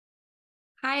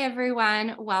Hi,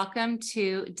 everyone. Welcome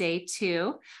to day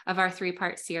 2 of our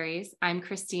 3-part series. I'm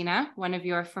Christina, one of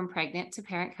your From Pregnant to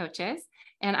Parent coaches,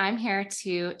 and I'm here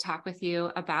to talk with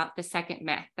you about the second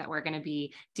myth that we're going to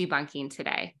be debunking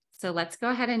today. So let's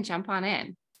go ahead and jump on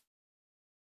in.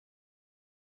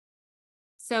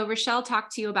 So Rochelle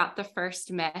talked to you about the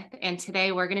first myth, and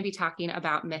today we're going to be talking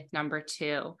about myth number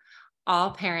 2.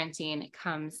 All parenting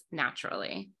comes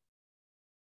naturally.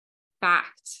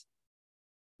 Fact.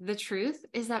 The truth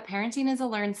is that parenting is a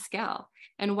learned skill.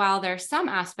 And while there are some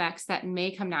aspects that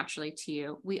may come naturally to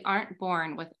you, we aren't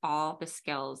born with all the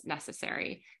skills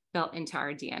necessary built into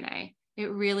our DNA.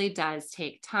 It really does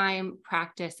take time,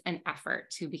 practice, and effort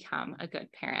to become a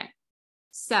good parent.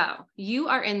 So you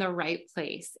are in the right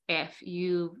place if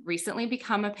you recently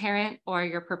become a parent or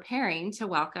you're preparing to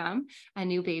welcome a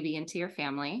new baby into your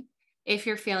family. If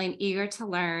you're feeling eager to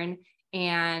learn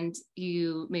and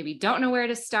you maybe don't know where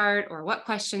to start or what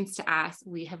questions to ask,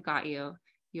 we have got you.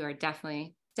 You are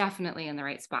definitely in the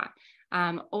right spot.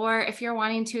 Or if you're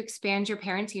wanting to expand your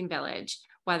parenting village,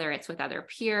 whether it's with other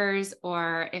peers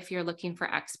or if you're looking for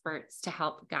experts to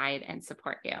help guide and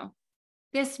support you.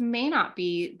 This may not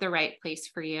be the right place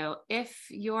for you if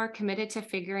you're committed to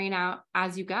figuring out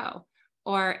as you go,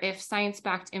 or if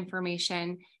science-backed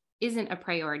information isn't a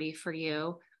priority for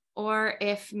you, or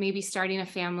if maybe starting a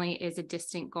family is a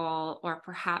distant goal, or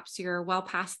perhaps you're well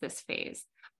past this phase.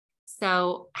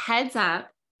 So heads up,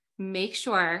 make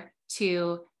sure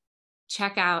to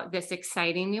check out this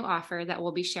exciting new offer that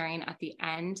we'll be sharing at the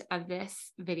end of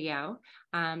this video.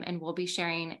 And we'll be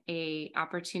sharing an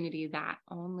opportunity that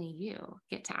only you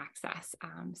get to access.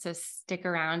 So stick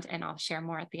around and I'll share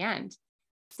more at the end.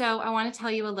 So I want to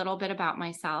tell you a little bit about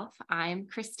myself. I'm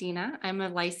Christina. I'm a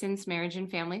licensed marriage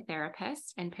and family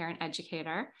therapist and parent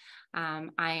educator. I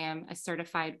am a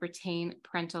certified retained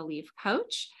parental leave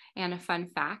coach. And a fun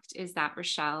fact is that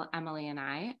Rochelle, Emily, and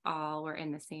I all were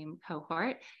in the same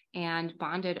cohort and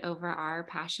bonded over our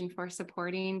passion for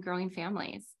supporting growing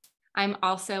families. I'm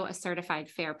also a certified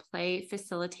fair play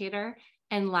facilitator.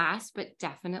 And last but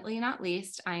definitely not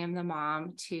least, I am the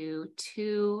mom to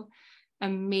 2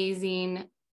 amazing,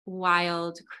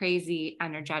 wild, crazy,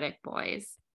 energetic boys.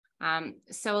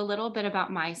 So a little bit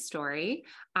about my story.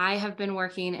 I have been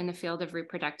working in the field of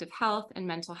reproductive health and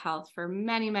mental health for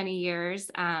many, many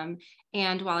years. And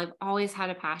while I've always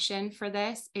had a passion for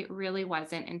this, it really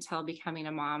wasn't until becoming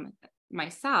a mom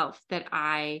myself that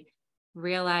I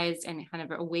realized and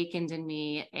kind of awakened in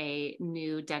me a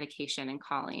new dedication and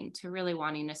calling to really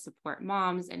wanting to support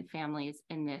moms and families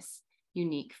in this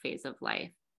unique phase of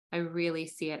life. I really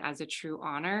see it as a true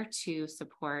honor to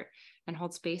support and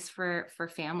hold space for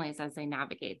families as they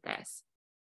navigate this.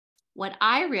 What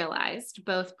I realized,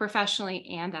 both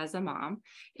professionally and as a mom,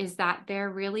 is that there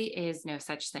really is no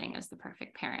such thing as the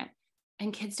perfect parent.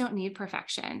 And kids don't need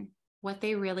perfection. What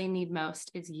they really need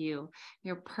most is you,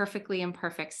 your perfectly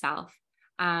imperfect self.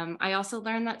 I also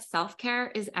learned that self-care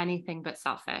is anything but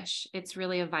selfish. It's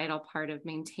really a vital part of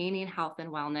maintaining health and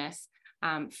wellness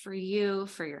for you,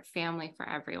 for your family, for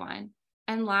everyone.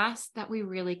 And last, that we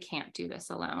really can't do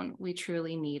this alone. We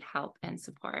truly need help and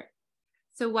support.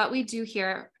 So what we do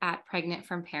here at Pregnant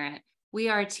from Parent, we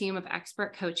are a team of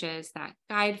expert coaches that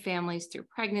guide families through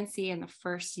pregnancy and the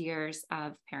first years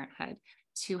of parenthood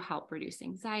to help reduce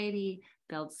anxiety,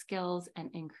 build skills, and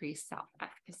increase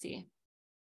self-efficacy.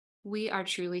 We are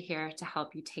truly here to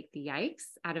help you take the yikes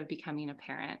out of becoming a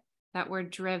parent, that we're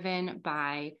driven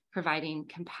by providing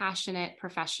compassionate,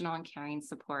 professional, and caring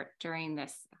support during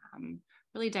this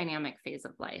really dynamic phase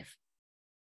of life.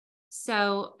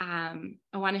 So I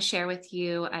want to share with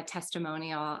you a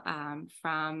testimonial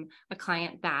from a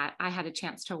client that I had a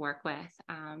chance to work with.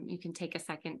 You can take a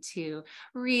second to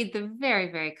read the very,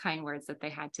 very kind words that they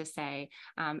had to say.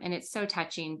 And it's so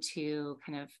touching to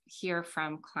kind of hear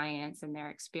from clients and their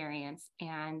experience.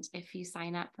 And if you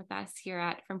sign up with us here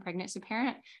at From Pregnant to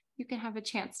Parent, you can have a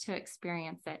chance to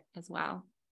experience it as well.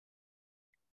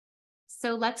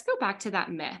 So let's go back to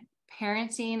that myth.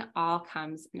 Parenting all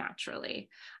comes naturally.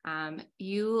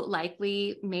 You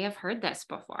likely may have heard this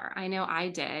before. I know I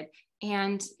did.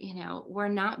 And, we're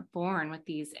not born with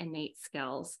these innate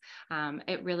skills.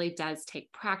 It really does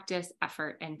take practice,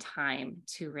 effort, and time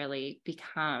to really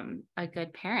become a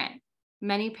good parent.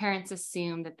 Many parents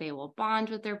assume that they will bond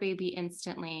with their baby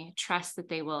instantly, trust that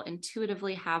they will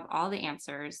intuitively have all the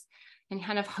answers, and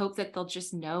kind of hope that they'll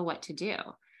just know what to do.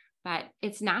 But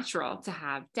it's natural to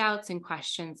have doubts and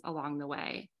questions along the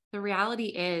way. The reality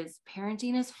is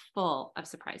parenting is full of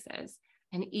surprises.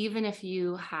 And even if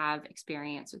you have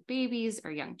experience with babies or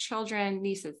young children,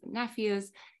 nieces and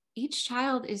nephews, each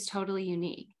child is totally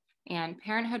unique. And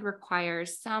parenthood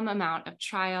requires some amount of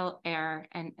trial, error,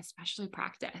 and especially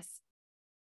practice.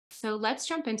 So let's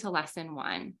jump into lesson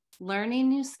 1. Learning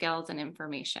new skills and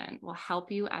information will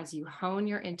help you as you hone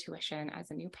your intuition as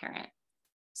a new parent.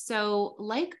 So,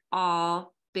 like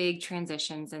all big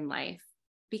transitions in life,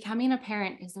 becoming a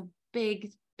parent is a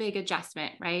big, big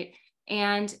adjustment, right?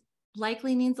 And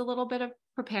likely needs a little bit of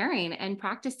preparing and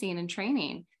practicing and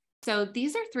training. So,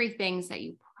 these are 3 things that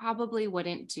you probably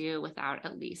wouldn't do without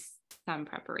at least some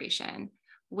preparation.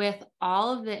 With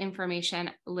all of the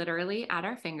information literally at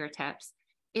our fingertips,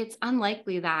 it's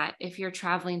unlikely that if you're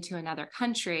traveling to another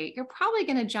country, you're probably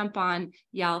going to jump on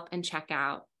Yelp and check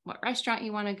out what restaurant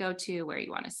you want to go to, where you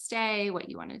want to stay, what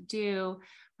you want to do,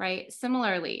 right?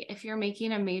 Similarly, if you're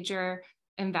making a major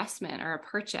investment or a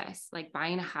purchase, like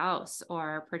buying a house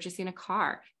or purchasing a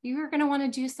car, you're going to want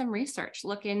to do some research,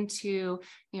 look into,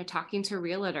 talking to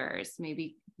realtors,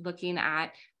 maybe looking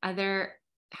at other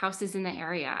houses in the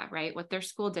area, right? What their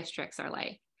school districts are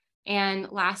like. And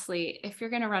lastly, if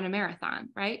you're going to run a marathon,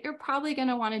 right, you're probably going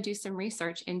to want to do some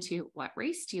research into what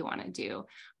race do you want to do?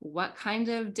 What kind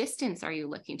of distance are you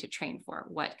looking to train for?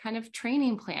 What kind of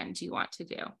training plan do you want to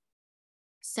do?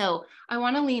 So I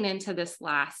want to lean into this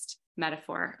last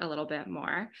metaphor a little bit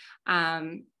more.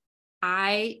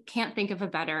 I can't think of a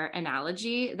better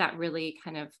analogy that really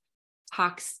kind of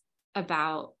talks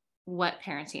about what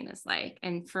parenting is like.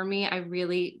 And for me, I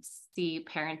really see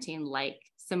parenting like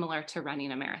similar to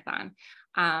running a marathon.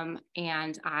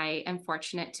 And I am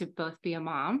fortunate to both be a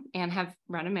mom and have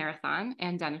run a marathon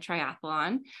and done a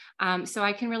triathlon. So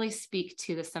I can really speak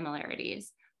to the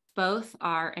similarities. Both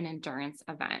are an endurance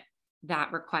event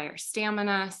that requires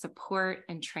stamina, support,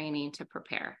 and training to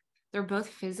prepare. They're both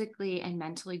physically and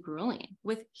mentally grueling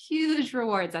with huge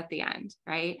rewards at the end,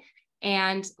 right?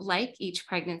 And like each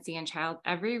pregnancy and child,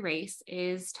 every race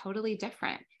is totally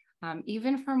different,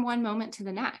 even from one moment to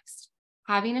the next.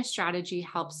 Having a strategy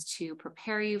helps to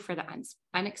prepare you for the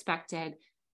unexpected,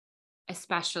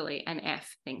 especially and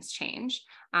if things change.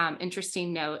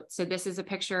 Interesting note. So this is a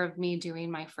picture of me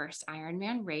doing my first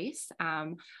Ironman race.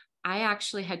 I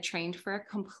actually had trained for a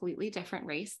completely different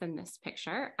race than this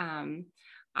picture.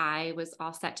 I was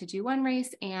all set to do one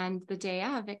race, and the day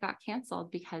of it got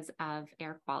canceled because of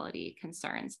air quality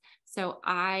concerns. So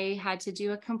I had to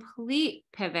do a complete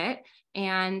pivot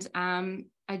and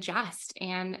adjust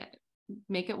and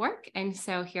make it work. And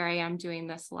so here I am doing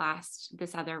this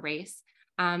other race.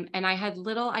 And I had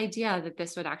little idea that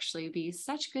this would actually be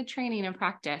such good training and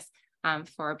practice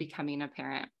for becoming a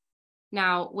parent.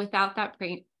 Now, without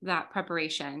that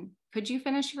preparation, could you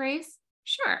finish a race?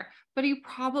 Sure, but you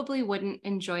probably wouldn't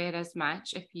enjoy it as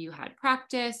much if you had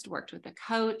practiced, worked with a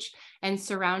coach, and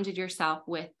surrounded yourself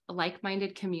with a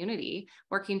like-minded community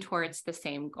working towards the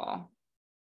same goal.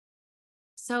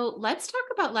 So let's talk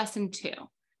about lesson 2.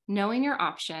 Knowing your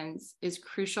options is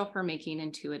crucial for making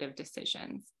intuitive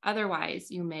decisions.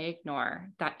 Otherwise, you may ignore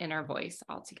that inner voice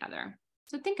altogether.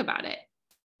 So think about it.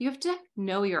 You have to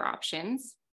know your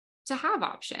options to have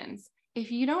options. If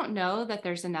you don't know that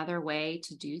there's another way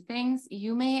to do things,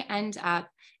 you may end up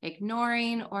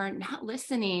ignoring or not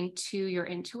listening to your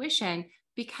intuition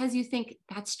because you think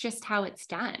that's just how it's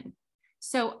done.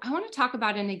 So I want to talk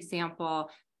about an example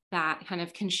that kind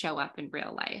of can show up in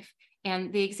real life.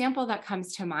 And the example that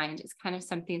comes to mind is kind of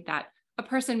something that a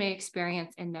person may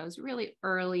experience in those really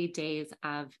early days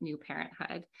of new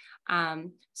parenthood.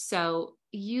 So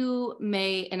you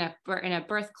may, in a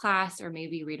birth class or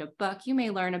maybe read a book, you may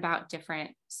learn about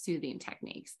different soothing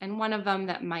techniques. And one of them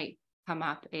that might come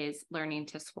up is learning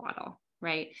to swaddle,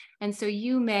 right? And so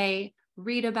you may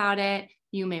read about it.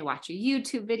 You may watch a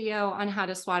YouTube video on how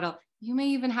to swaddle. You may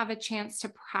even have a chance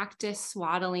to practice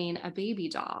swaddling a baby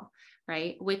doll,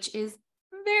 right? Which is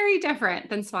very different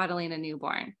than swaddling a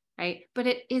newborn, right? But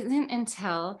it isn't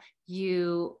until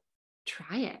you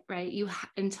try it, right?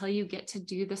 Until you get to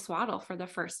do the swaddle for the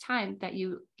first time that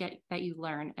you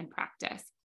learn and practice.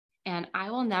 And I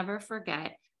will never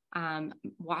forget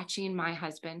watching my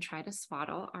husband try to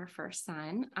swaddle our first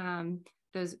son.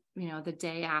 The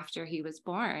day after he was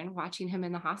born, watching him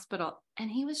in the hospital, and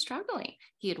he was struggling.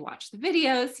 He had watched the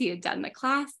videos, he had done the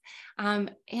class,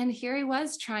 and here he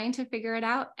was trying to figure it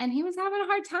out, and he was having a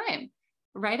hard time.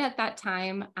 Right at that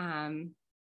time,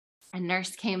 a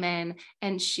nurse came in,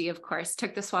 and she, of course,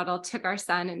 took the swaddle, took our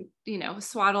son and,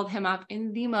 swaddled him up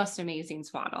in the most amazing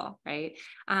swaddle, right?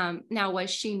 Now, was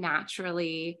she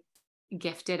naturally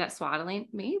gifted at swaddling?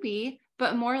 Maybe,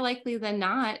 But more likely than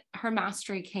not, her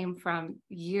mastery came from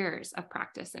years of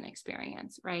practice and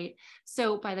experience, right?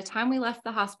 So by the time we left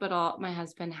the hospital, my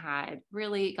husband had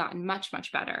really gotten much,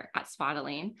 much better at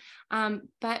swaddling.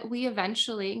 But we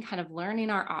eventually, kind of learning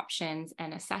our options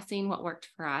and assessing what worked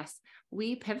for us,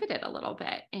 we pivoted a little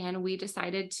bit and we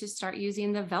decided to start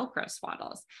using the Velcro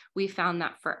swaddles. We found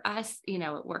that for us,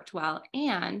 it worked well.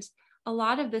 And a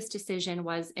lot of this decision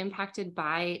was impacted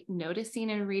by noticing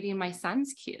and reading my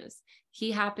son's cues. He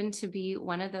happened to be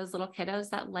one of those little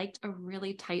kiddos that liked a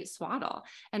really tight swaddle,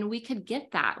 and we could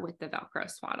get that with the Velcro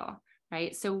swaddle,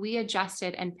 right? So we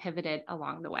adjusted and pivoted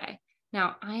along the way.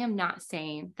 Now, I am not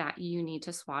saying that you need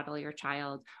to swaddle your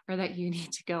child or that you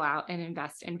need to go out and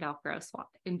invest in Velcro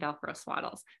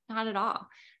swaddles. Not at all.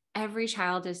 Every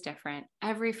child is different.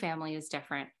 Every family is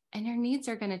different, and your needs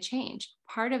are going to change.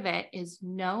 Part of it is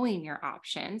knowing your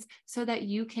options so that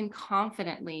you can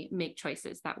confidently make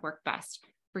choices that work best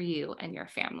for you and your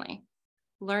family.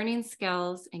 Learning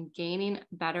skills and gaining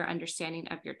better understanding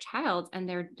of your child and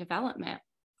their development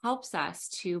helps us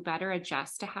to better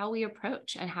adjust to how we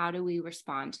approach and how do we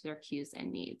respond to their cues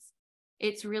and needs.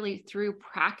 It's really through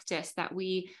practice that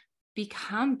we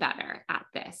become better at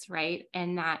this, right?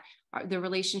 And that the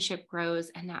relationship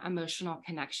grows and that emotional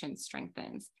connection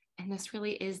strengthens. And this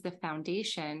really is the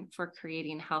foundation for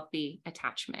creating healthy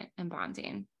attachment and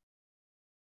bonding.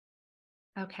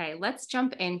 Okay, let's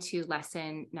jump into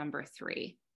lesson number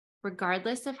 3.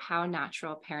 Regardless of how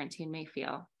natural parenting may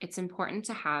feel, it's important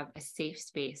to have a safe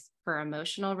space for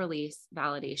emotional release,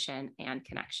 validation, and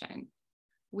connection.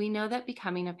 We know that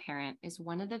becoming a parent is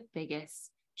one of the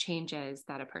biggest changes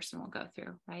that a person will go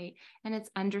through, right? And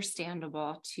it's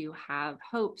understandable to have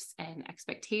hopes and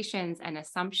expectations and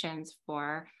assumptions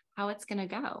for how it's going to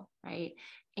go, right?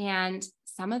 And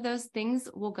some of those things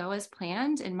will go as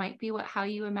planned and might be how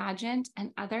you imagined,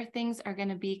 and other things are going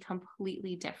to be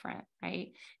completely different,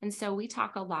 right? And so we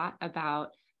talk a lot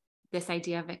about this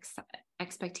idea of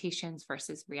expectations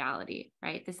versus reality,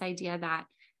 right? This idea that,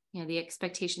 the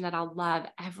expectation that I'll love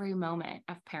every moment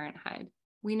of parenthood.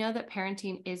 We know that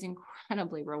parenting is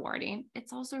incredibly rewarding.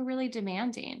 It's also really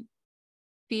demanding.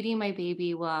 Feeding my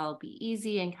baby will be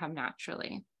easy and come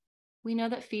naturally. We know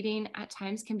that feeding at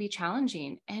times can be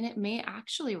challenging, and it may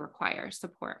actually require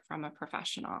support from a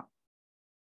professional.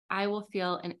 I will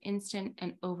feel an instant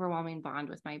and overwhelming bond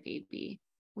with my baby.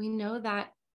 We know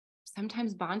that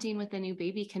sometimes bonding with a new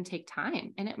baby can take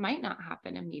time, and it might not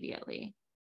happen immediately.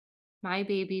 My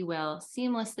baby will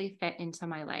seamlessly fit into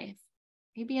my life.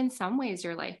 Maybe in some ways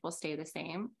your life will stay the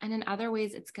same, and in other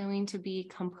ways it's going to be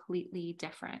completely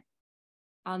different.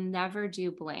 I'll never do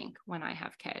blank when I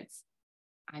have kids.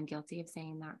 I'm guilty of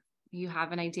saying that. You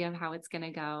have an idea of how it's going to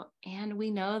go. And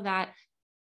we know that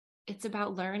it's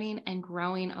about learning and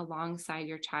growing alongside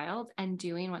your child and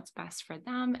doing what's best for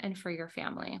them and for your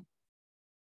family.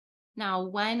 Now,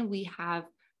 when we have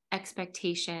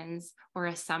expectations or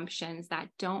assumptions that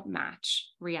don't match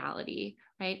reality,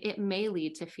 right, it may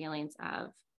lead to feelings of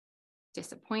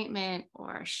disappointment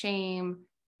or shame,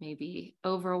 maybe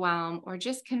overwhelm, or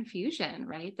just confusion,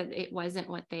 right? That it wasn't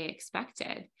what they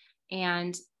expected.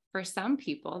 And for some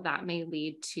people, that may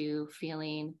lead to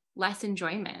feeling less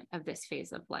enjoyment of this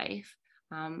phase of life,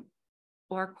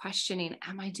 or questioning,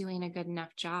 am I doing a good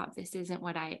enough job? This isn't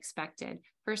what I expected.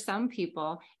 For some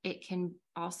people, it can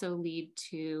also lead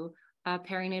to a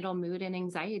perinatal mood and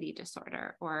anxiety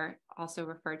disorder, or also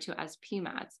referred to as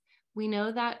PMADS. We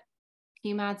know that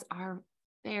PMADS are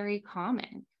very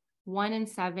common. 1 in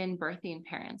 7 birthing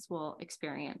parents will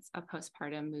experience a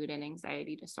postpartum mood and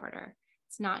anxiety disorder.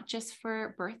 It's not just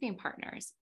for birthing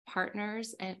partners or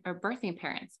birthing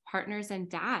parents. Partners and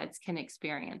dads can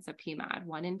experience a PMAD,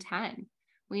 1 in 10.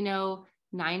 We know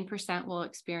 9% will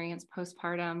experience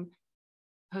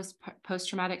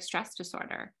post-traumatic stress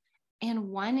disorder, and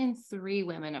 1 in 3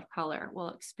 women of color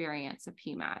will experience a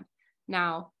PMAD.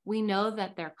 Now, we know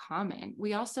that they're common.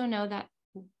 We also know that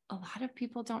a lot of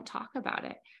people don't talk about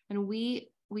it. And we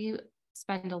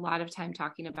spend a lot of time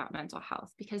talking about mental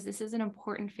health because this is an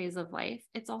important phase of life.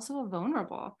 It's also a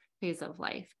vulnerable phase of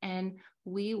life. And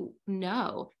we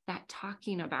know that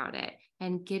talking about it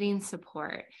and getting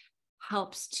support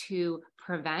helps to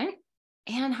prevent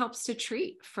and helps to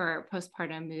treat for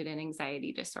postpartum mood and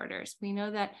anxiety disorders. We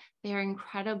know that they're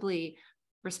incredibly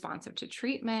responsive to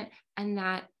treatment and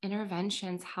that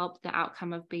interventions help the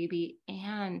outcome of baby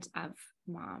and of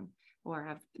mom or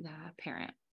of the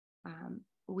parent.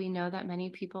 We know that many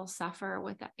people suffer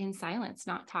in silence,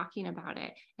 not talking about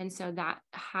it. And so that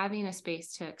having a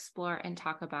space to explore and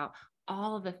talk about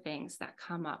all of the things that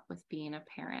come up with being a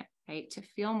parent, right? To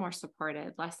feel more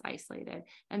supported, less isolated,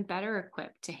 and better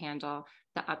equipped to handle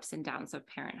the ups and downs of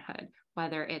parenthood,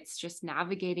 whether it's just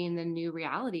navigating the new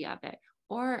reality of it,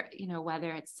 or,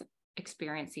 whether it's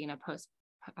experiencing a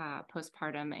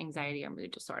postpartum anxiety or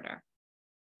mood disorder.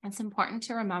 It's important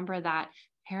to remember that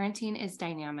parenting is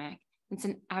dynamic. It's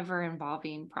an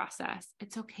ever-evolving process.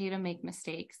 It's okay to make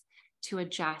mistakes, to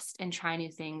adjust and try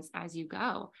new things as you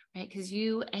go, right? Because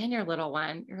you and your little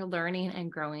one, you're learning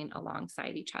and growing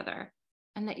alongside each other,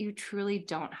 and that you truly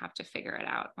don't have to figure it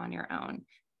out on your own.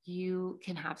 You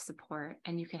can have support,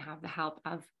 and you can have the help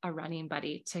of a running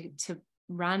buddy to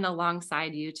run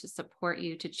alongside you, to support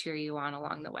you, to cheer you on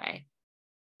along the way.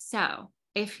 So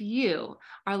if you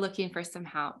are looking for some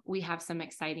help, we have some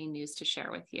exciting news to share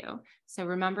with you. So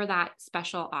remember that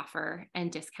special offer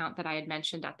and discount that I had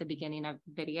mentioned at the beginning of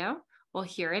the video? Well,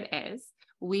 here it is.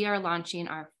 We are launching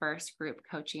our first group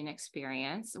coaching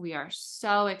experience. We are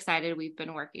so excited. We've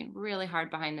been working really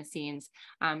hard behind the scenes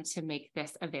to make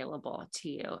this available to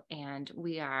you, and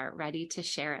we are ready to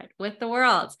share it with the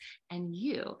world, and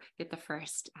you get the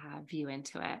first view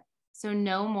into it. So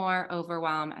no more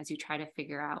overwhelm as you try to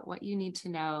figure out what you need to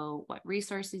know, what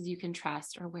resources you can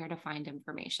trust, or where to find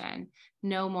information.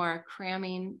 No more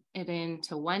cramming it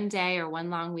into one day or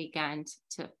one long weekend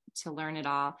to learn it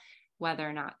all, whether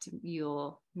or not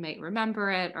you might remember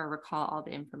it or recall all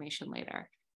the information later.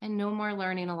 And no more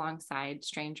learning alongside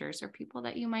strangers or people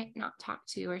that you might not talk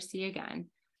to or see again.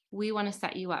 We want to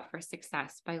set you up for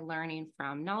success by learning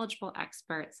from knowledgeable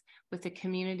experts with a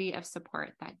community of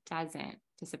support that doesn't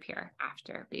disappear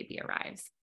after baby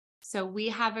arrives. So we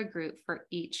have a group for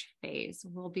each phase.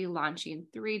 We'll be launching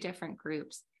 3 different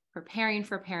groups: preparing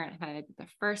for parenthood, the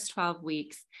first 12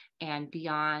 weeks, and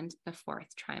beyond the 4th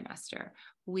trimester.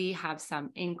 We have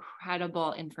some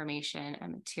incredible information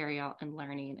and material and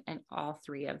learning in all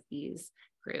 3 of these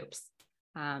groups.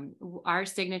 Our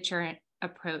signature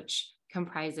approach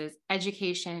comprises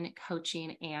education,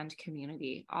 coaching, and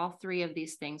community. All 3 of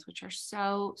these things, which are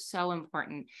so, so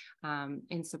important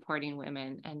in supporting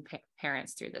women and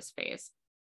parents through this phase.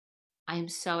 I'm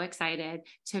so excited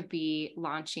to be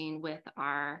launching with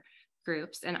our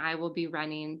groups, and I will be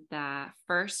running the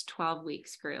first 12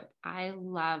 weeks group. I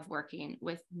love working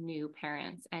with new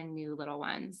parents and new little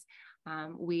ones.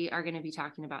 We are going to be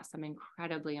talking about some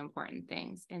incredibly important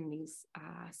things in these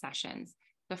sessions.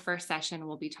 The first session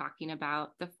we'll be talking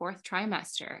about the 4th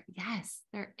trimester. Yes,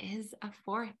 there is a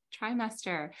 4th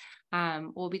trimester.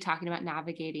 We'll be talking about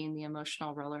navigating the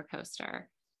emotional roller coaster.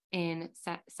 In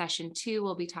session 2,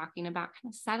 we'll be talking about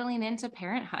kind of settling into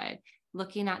parenthood,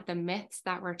 looking at the myths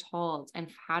that we're told and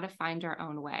how to find our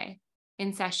own way.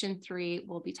 In session 3,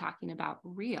 we'll be talking about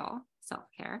real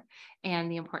self-care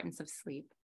and the importance of sleep.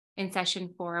 In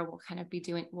session 4,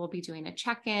 we'll be doing a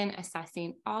check-in,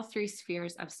 assessing all 3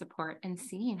 spheres of support and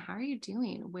seeing how are you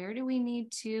doing? Where do we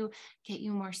need to get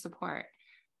you more support?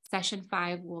 Session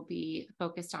 5 will be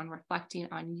focused on reflecting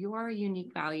on your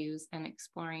unique values and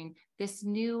exploring this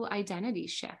new identity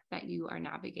shift that you are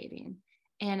navigating.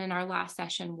 And in our last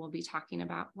session, we'll be talking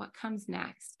about what comes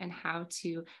next and how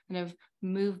to kind of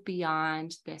move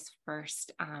beyond this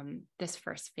first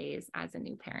phase as a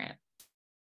new parent.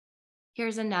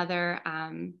 Here's another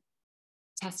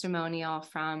testimonial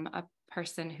from a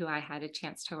person who I had a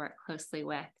chance to work closely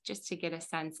with, just to get a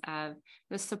sense of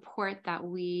the support that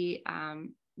we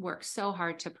work so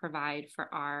hard to provide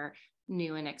for our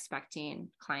new and expecting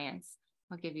clients.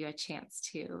 I'll give you a chance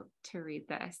to read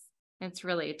this. It's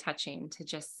really touching to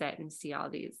just sit and see all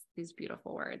these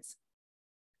beautiful words.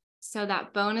 So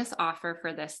that bonus offer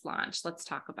for this launch, let's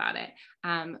talk about it.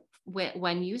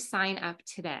 When you sign up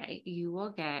today, you will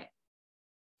get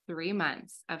 3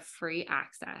 months of free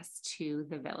access to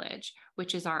The Village,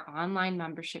 which is our online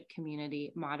membership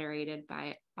community moderated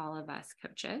by all of us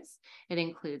coaches. It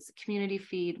includes community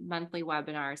feed, monthly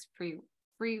webinars,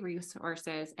 free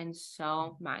resources, and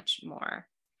so much more.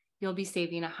 You'll be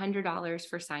saving $100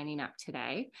 for signing up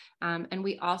today. And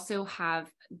we also have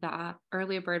the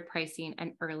early bird pricing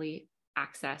and early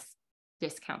access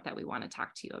discount that we want to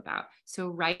talk to you about. So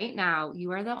right now,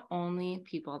 you are the only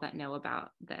people that know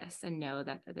about this and know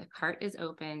that the cart is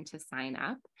open to sign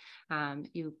up.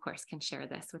 You, of course, can share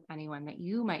this with anyone that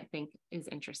you might think is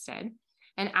interested.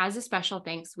 And as a special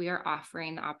thanks, we are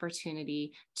offering the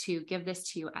opportunity to give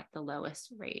this to you at the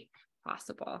lowest rate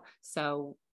possible.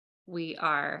 So we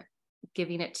are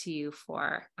giving it to you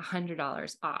for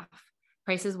 $100 off.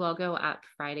 Prices will go up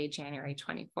Friday, January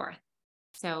 24th.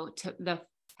 So the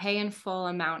pay in full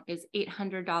amount is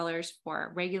 $800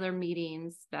 for regular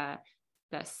meetings, the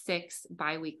the 6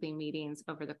 biweekly meetings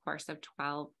over the course of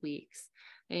 12 weeks.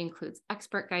 It includes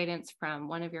expert guidance from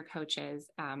one of your coaches,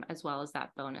 as well as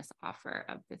that bonus offer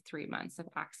of the 3 months of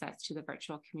access to the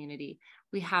virtual community.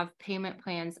 We have payment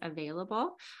plans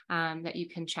available that you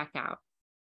can check out.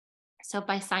 So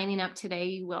by signing up today,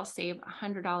 you will save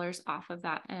 $100 off of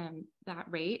that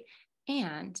rate.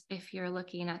 And if you're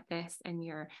looking at this and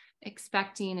you're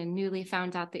expecting and newly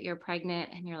found out that you're pregnant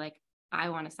and you're like, I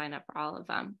want to sign up for all of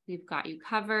them, we've got you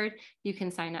covered. You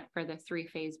can sign up for the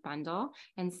 3-phase bundle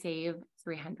and save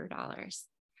 $300.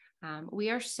 We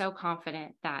are so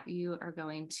confident that you are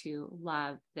going to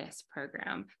love this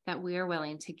program, that we are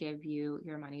willing to give you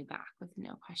your money back with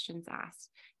no questions asked.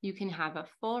 You can have a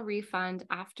full refund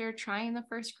after trying the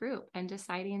first group and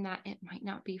deciding that it might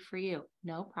not be for you.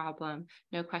 No problem,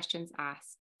 no questions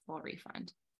asked, full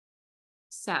refund.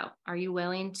 So are you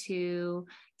willing to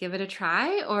give it a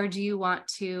try, or do you want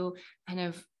to kind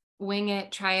of wing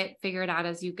it, try it, figure it out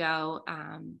as you go,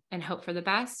 and hope for the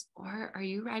best? Or are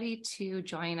you ready to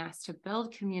join us to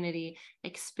build community,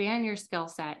 expand your skill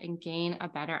set, and gain a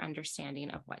better understanding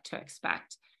of what to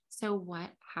expect? So what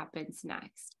happens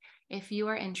next? If you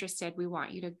are interested, we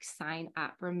want you to sign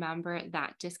up. Remember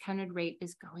that discounted rate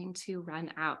is going to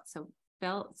run out. So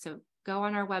go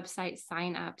on our website,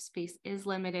 sign up. Space is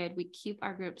limited. We keep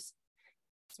our groups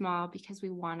small because we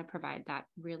want to provide that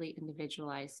really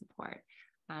individualized support.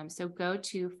 So go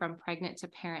to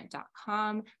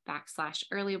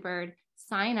frompregnanttoparent.com/earlybird,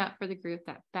 sign up for the group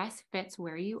that best fits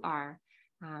where you are.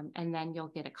 And then you'll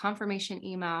get a confirmation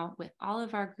email with all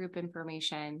of our group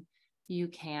information. You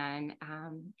can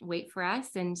wait for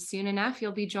us, and soon enough,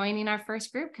 you'll be joining our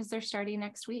first group because they're starting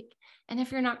next week. And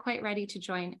if you're not quite ready to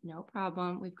join, no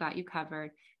problem. We've got you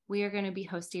covered. We are going to be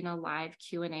hosting a live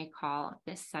Q&A call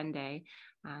this Sunday.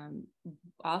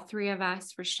 All 3 of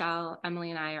us, Rochelle, Emily,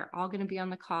 and I, are all going to be on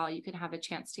the call. You can have a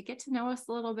chance to get to know us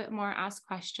a little bit more, ask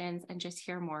questions, and just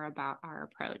hear more about our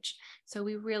approach. So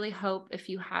we really hope, if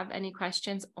you have any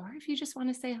questions, or if you just want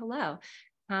to say hello,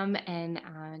 come and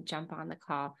jump on the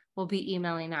call. We'll be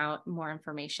emailing out more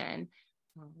information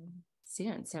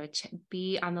soon. So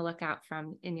be on the lookout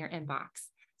in your inbox.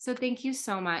 So thank you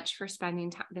so much for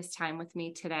spending this time with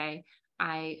me today.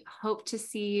 I hope to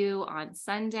see you on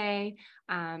Sunday.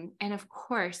 And of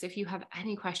course, if you have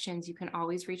any questions, you can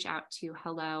always reach out to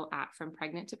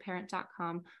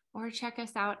hello@frompregnanttoparent.com, or check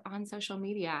us out on social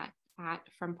media at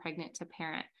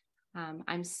frompregnanttoparent.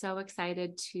 I'm so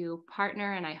excited to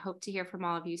partner, and I hope to hear from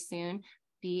all of you soon.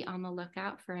 Be on the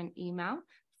lookout for an email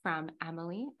from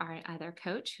Emily, our other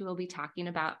coach, who will be talking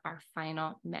about our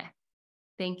final myth.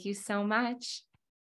 Thank you so much.